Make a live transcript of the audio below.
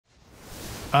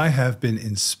I have been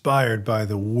inspired by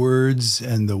the words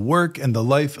and the work and the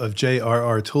life of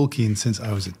J.R.R. Tolkien since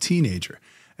I was a teenager.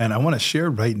 And I want to share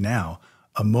right now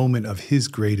a moment of his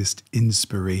greatest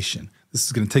inspiration. This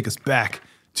is going to take us back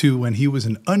to when he was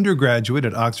an undergraduate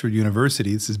at Oxford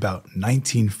University. This is about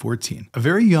 1914. A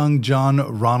very young John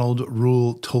Ronald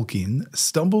Reuel Tolkien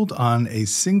stumbled on a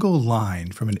single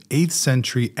line from an 8th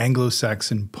century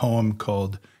Anglo-Saxon poem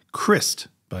called Christ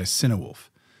by Cinewulf.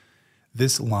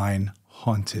 This line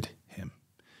haunted him.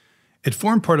 It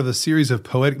formed part of a series of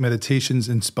poetic meditations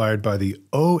inspired by the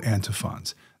O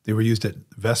antiphons. They were used at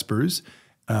Vespers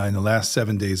in the last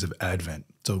 7 days of Advent.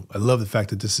 So I love the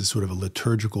fact that this is sort of a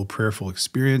liturgical, prayerful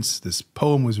experience. This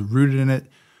poem was rooted in it.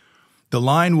 The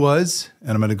line was,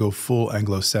 and I'm going to go full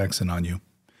Anglo-Saxon on you,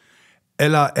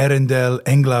 Ella erendel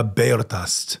engla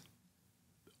beortast,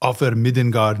 offer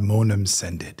Midengard monum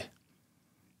sended.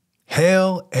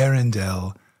 Hail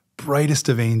Arendelle, brightest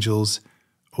of angels,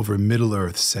 over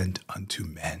Middle-earth sent unto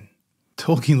men.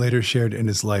 Tolkien later shared in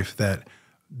his life that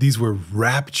these were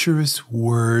rapturous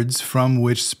words from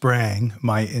which sprang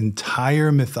my entire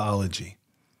mythology.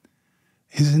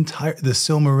 The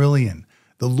Silmarillion,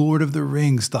 the Lord of the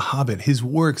Rings, the Hobbit, his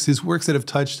works that have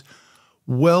touched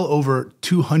well over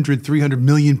 200, 300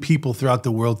 million people throughout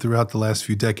the world throughout the last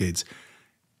few decades.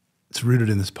 It's rooted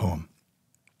in this poem.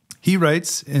 He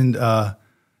writes, and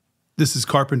this is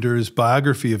Carpenter's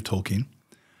biography of Tolkien,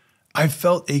 I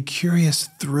felt a curious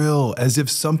thrill as if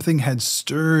something had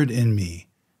stirred in me.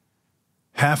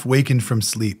 Half wakened from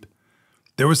sleep,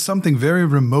 there was something very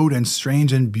remote and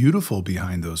strange and beautiful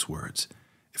behind those words,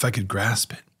 if I could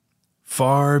grasp it,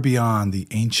 far beyond the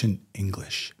ancient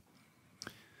English.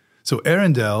 So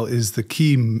Arendelle is the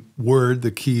key word,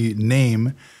 the key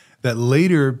name that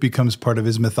later becomes part of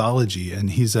his mythology,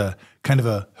 and he's a kind of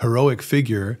a heroic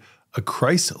figure, a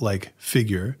Christ-like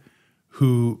figure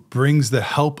who brings the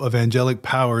help of angelic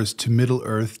powers to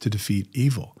Middle-earth to defeat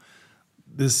evil.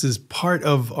 This is part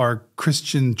of our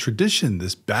Christian tradition,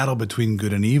 this battle between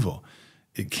good and evil.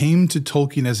 It came to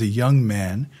Tolkien as a young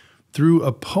man through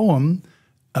a poem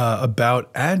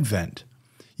about Advent.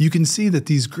 You can see that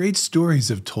these great stories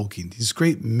of Tolkien, these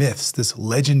great myths, this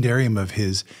legendarium of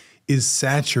his, is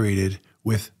saturated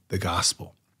with the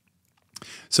gospel.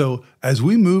 So as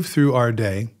we move through our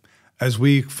day, as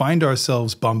we find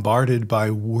ourselves bombarded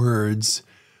by words,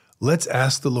 let's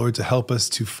ask the Lord to help us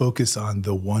to focus on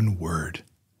the one word,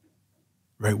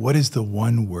 right? What is the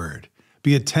one word?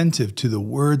 Be attentive to the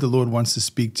word the Lord wants to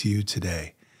speak to you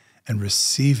today and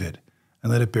receive it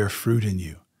and let it bear fruit in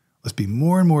you. Let's be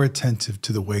more and more attentive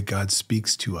to the way God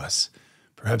speaks to us.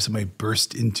 Perhaps it might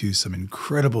burst into some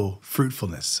incredible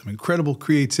fruitfulness, some incredible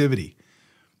creativity.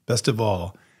 Best of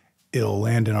all, it'll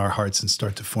land in our hearts and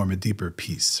start to form a deeper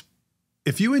peace.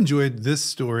 If you enjoyed this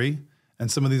story and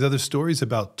some of these other stories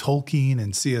about Tolkien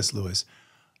and C.S. Lewis,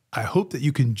 I hope that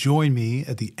you can join me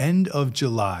at the end of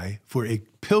July for a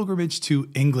pilgrimage to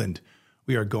England.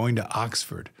 We are going to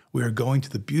Oxford. We are going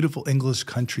to the beautiful English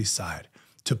countryside,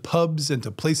 to pubs and to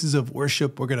places of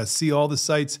worship. We're going to see all the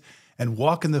sights and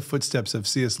walk in the footsteps of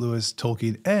C.S. Lewis,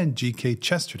 Tolkien, and G.K.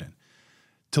 Chesterton.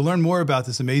 To learn more about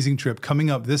this amazing trip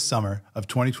coming up this summer of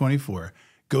 2024,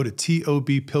 go to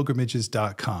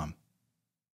tobpilgrimages.com.